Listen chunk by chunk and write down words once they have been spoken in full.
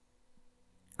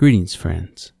Greetings,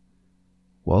 friends.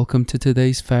 Welcome to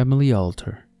today's Family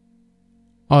Altar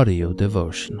audio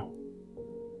devotional.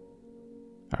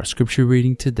 Our scripture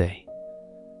reading today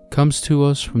comes to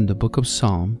us from the book of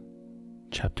Psalm,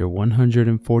 chapter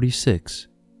 146,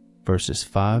 verses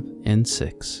 5 and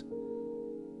 6.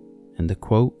 And the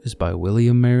quote is by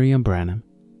William Marion Branham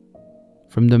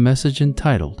from the message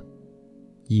entitled,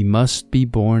 "Ye Must Be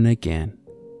Born Again."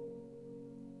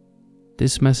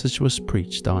 This message was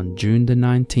preached on June the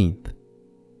 19th,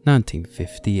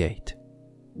 1958.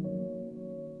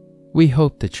 We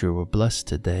hope that you were blessed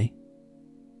today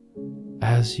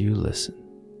as you listen.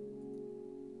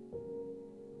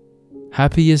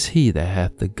 Happy is he that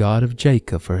hath the God of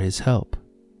Jacob for his help,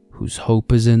 whose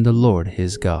hope is in the Lord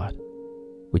his God,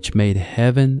 which made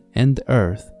heaven and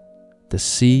earth, the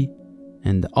sea,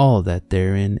 and all that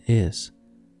therein is,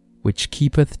 which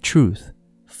keepeth truth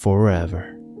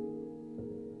forever.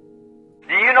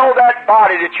 Do you know that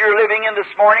body that you're living in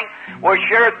this morning was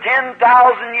here 10,000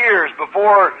 years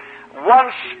before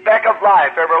one speck of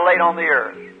life ever laid on the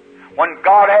earth? When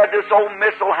God had this old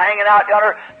missile hanging out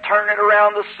yonder, turning it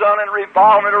around the sun and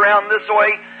revolving it around this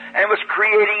way, and was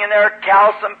creating in there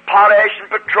calcium, potash, and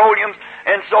petroleum,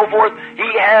 and so forth, He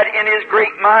had in His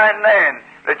great mind then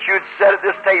that you'd sit at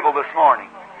this table this morning.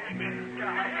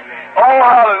 Oh,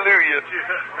 hallelujah.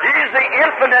 He's the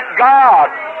infinite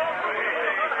God.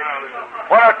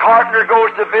 When a carpenter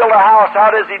goes to build a house,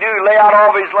 how does he do? Lay out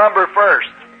all of his lumber first.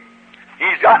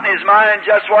 He's got in his mind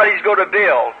just what he's going to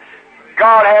build.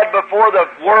 God had, before the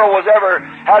world was ever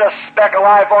had a speck of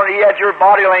life on it, He had your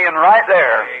body laying right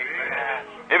there.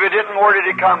 If it didn't, where did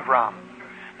it come from?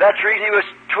 That's the reason He was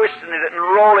twisting it and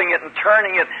rolling it and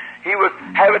turning it. He would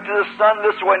have it to the sun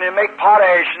this way, and it'd make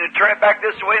potash, and it'd turn it back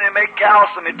this way, and it'd make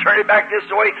calcium, and turn it back this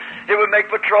way, it would make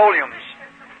petroleum.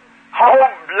 Oh,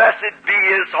 blessed be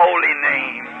His holy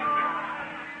name.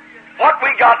 What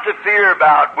we got to fear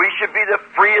about? We should be the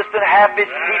freest and happiest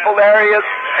people there is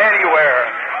anywhere.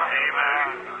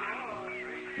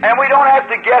 And we don't have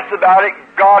to guess about it.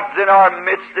 God's in our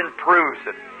midst and proves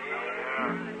it.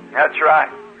 That's right.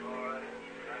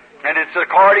 And it's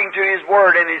according to His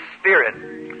Word and His Spirit.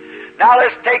 Now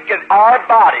let's take our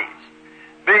bodies.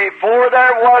 Before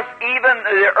there was even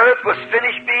the earth was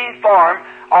finished being formed,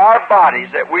 our bodies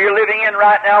that we're living in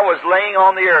right now was laying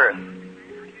on the earth.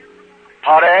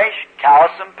 Potash,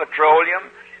 calcium, petroleum,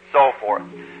 so forth.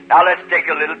 Now let's take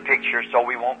a little picture so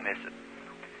we won't miss it.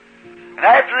 And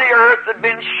after the earth had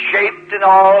been shaped and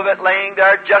all of it laying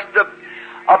there, just a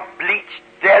bleached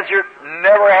desert,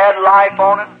 never had life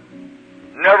on it,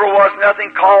 never was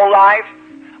nothing called life,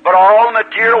 but all the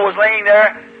material was laying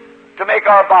there to make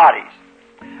our bodies.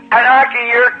 And I can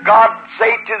hear God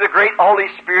say to the great Holy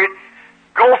Spirit,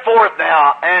 "Go forth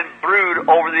now and brood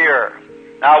over the earth."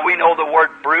 Now we know the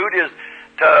word brood is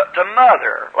to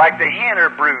mother, like the hen or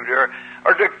brood, or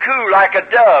to coo like a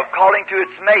dove calling to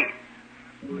its mate.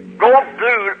 Go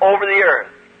brood over the earth.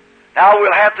 Now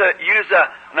we'll have to use an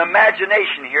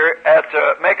imagination here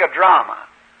to make a drama.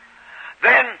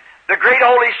 Then the great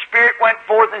Holy Spirit went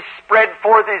forth and spread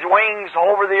forth His wings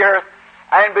over the earth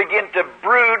and began to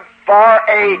brood for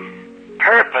a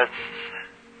purpose.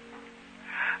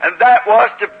 And that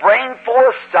was to bring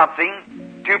forth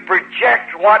something to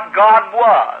project what God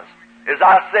was. As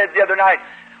I said the other night,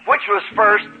 which was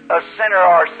first, a sinner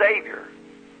or a Savior?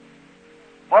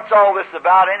 What's all this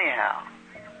about anyhow?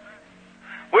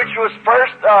 Which was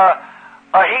first, a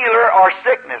healer or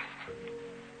sickness?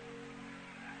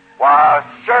 Why,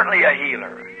 certainly a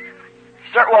healer.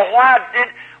 Well, why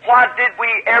did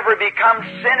we ever become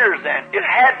sinners then? It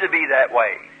had to be that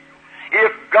way.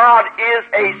 If God is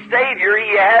a Savior,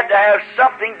 He had to have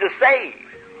something to save.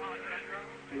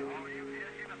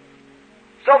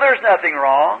 So there's nothing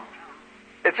wrong.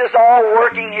 It's just all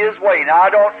working His way. Now,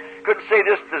 couldn't say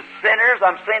this to sinners,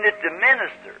 I'm saying it to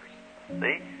ministers,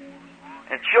 see,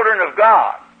 and children of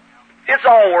God. It's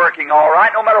all working all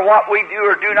right. No matter what we do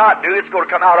or do not do, it's going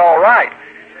to come out all right.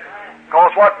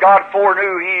 Because what God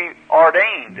foreknew, He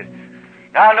ordained.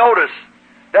 Now notice,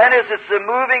 then as it's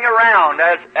moving around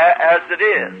as it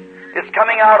is, it's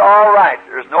coming out all right.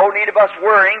 There's no need of us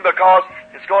worrying because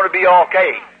it's going to be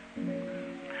okay.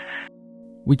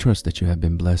 We trust that you have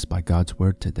been blessed by God's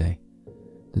Word today.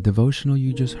 The devotional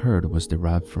you just heard was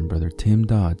derived from Brother Tim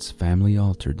Dodd's Family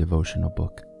Altar devotional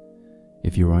book.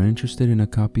 If you are interested in a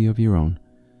copy of your own,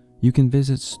 you can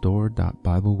visit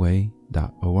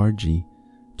store.bibleway.org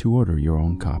to order your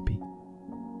own copy.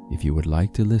 If you would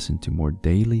like to listen to more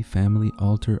daily Family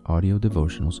Altar audio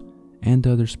devotionals and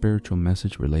other spiritual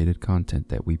message-related content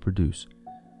that we produce,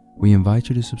 we invite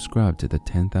you to subscribe to the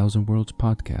 10,000 Worlds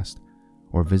podcast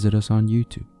or visit us on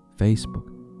YouTube, Facebook,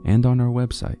 and on our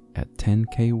website at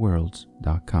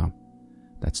 10kworlds.com.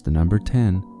 That's the number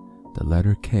 10, the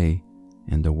letter K,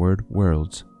 and the word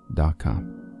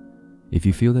worlds.com. If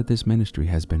you feel that this ministry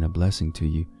has been a blessing to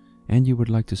you and you would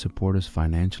like to support us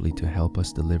financially to help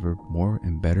us deliver more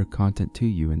and better content to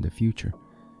you in the future,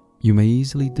 you may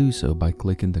easily do so by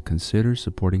clicking the Consider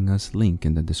Supporting Us link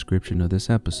in the description of this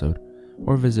episode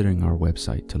or visiting our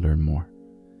website to learn more.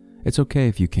 It's okay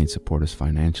if you can't support us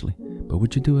financially, but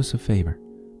would you do us a favor?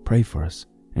 Pray for us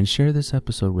and share this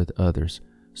episode with others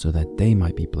so that they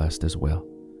might be blessed as well.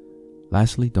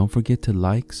 Lastly, don't forget to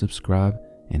like, subscribe,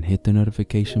 and hit the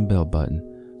notification bell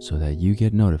button so that you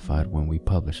get notified when we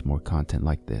publish more content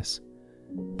like this.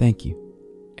 Thank you,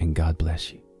 and God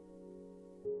bless you.